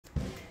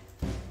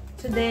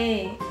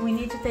Today we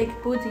need to take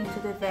Pudin to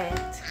the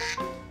vet.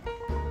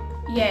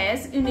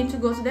 Yes, you need to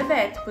go to the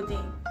vet,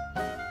 Pudin.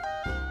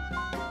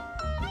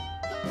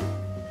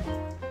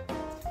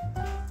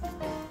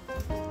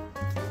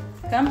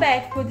 Come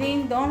back,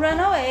 Pudin, don't run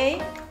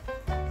away.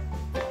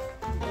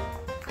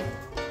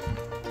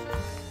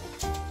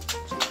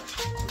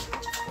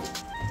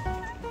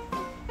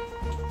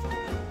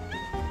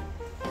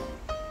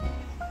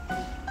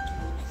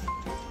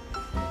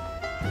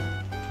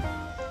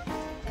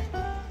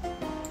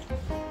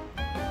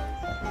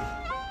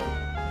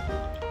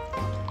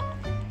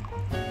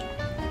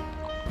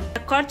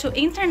 According to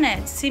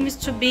internet, seems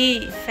to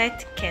be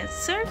fat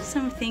cancer,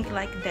 something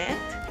like that.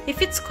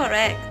 If it's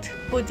correct,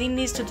 Pudin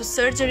needs to do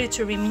surgery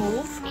to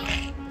remove.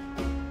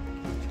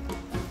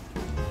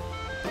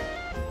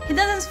 He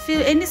doesn't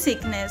feel any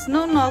sickness,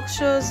 no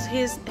noxious,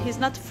 he's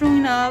not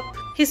throwing up.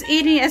 He's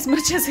eating as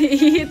much as he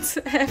eats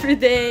every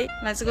day.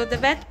 Let's go to the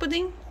vet,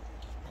 Pudin.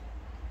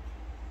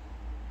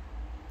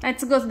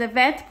 Let's go to the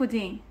vet,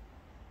 Pudin.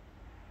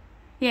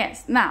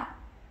 Yes, now.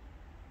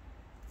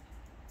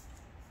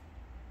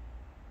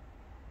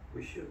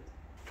 We should.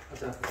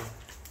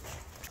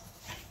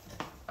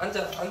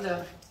 앉아.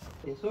 앉아.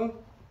 이 손.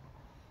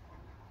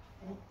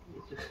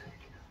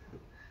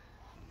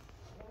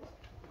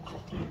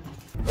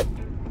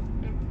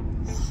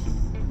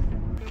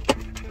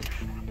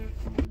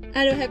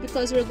 Are you happy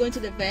because we're going to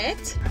the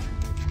vet?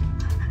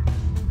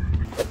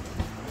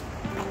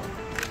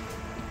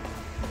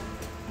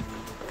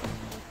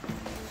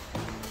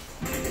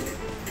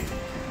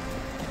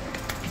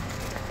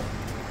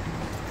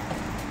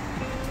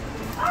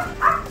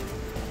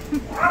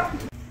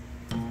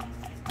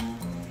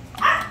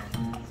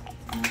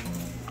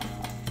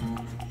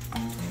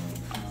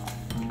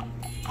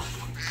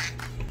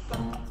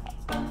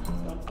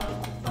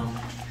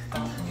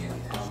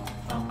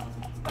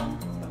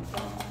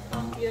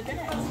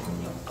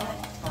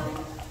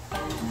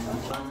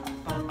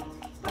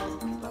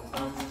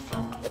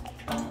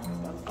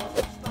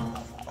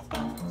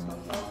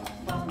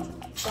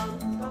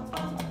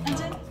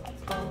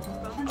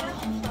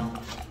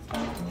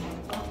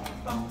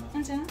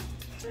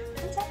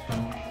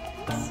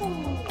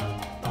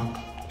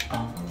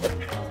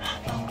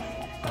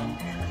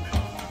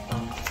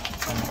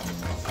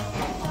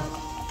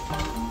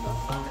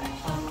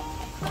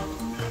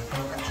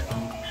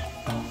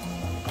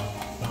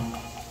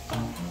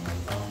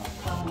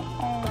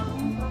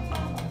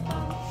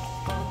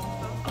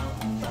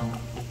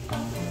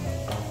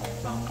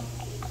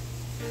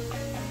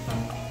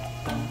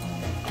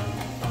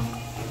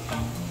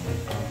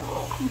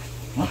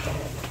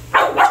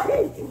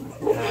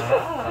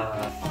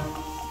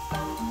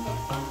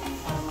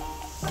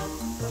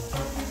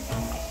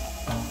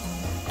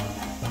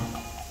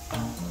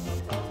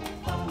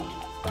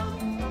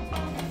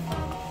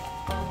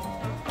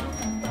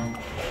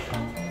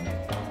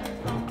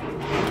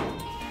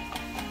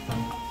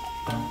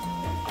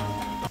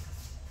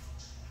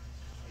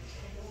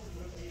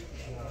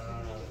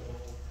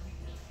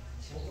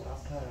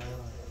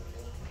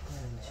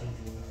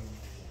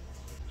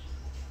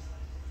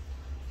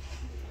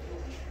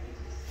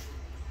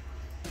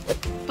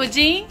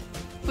 Pudin,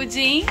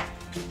 Pudin,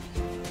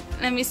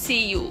 let me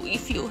see you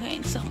if you're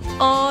handsome.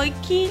 Oh,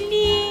 que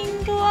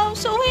lindo! Oh,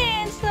 so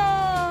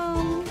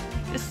handsome!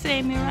 The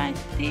same, right?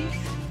 This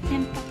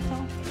and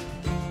Papa.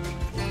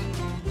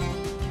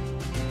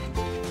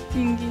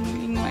 Ding, ding,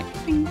 ding,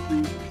 like ping,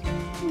 ping.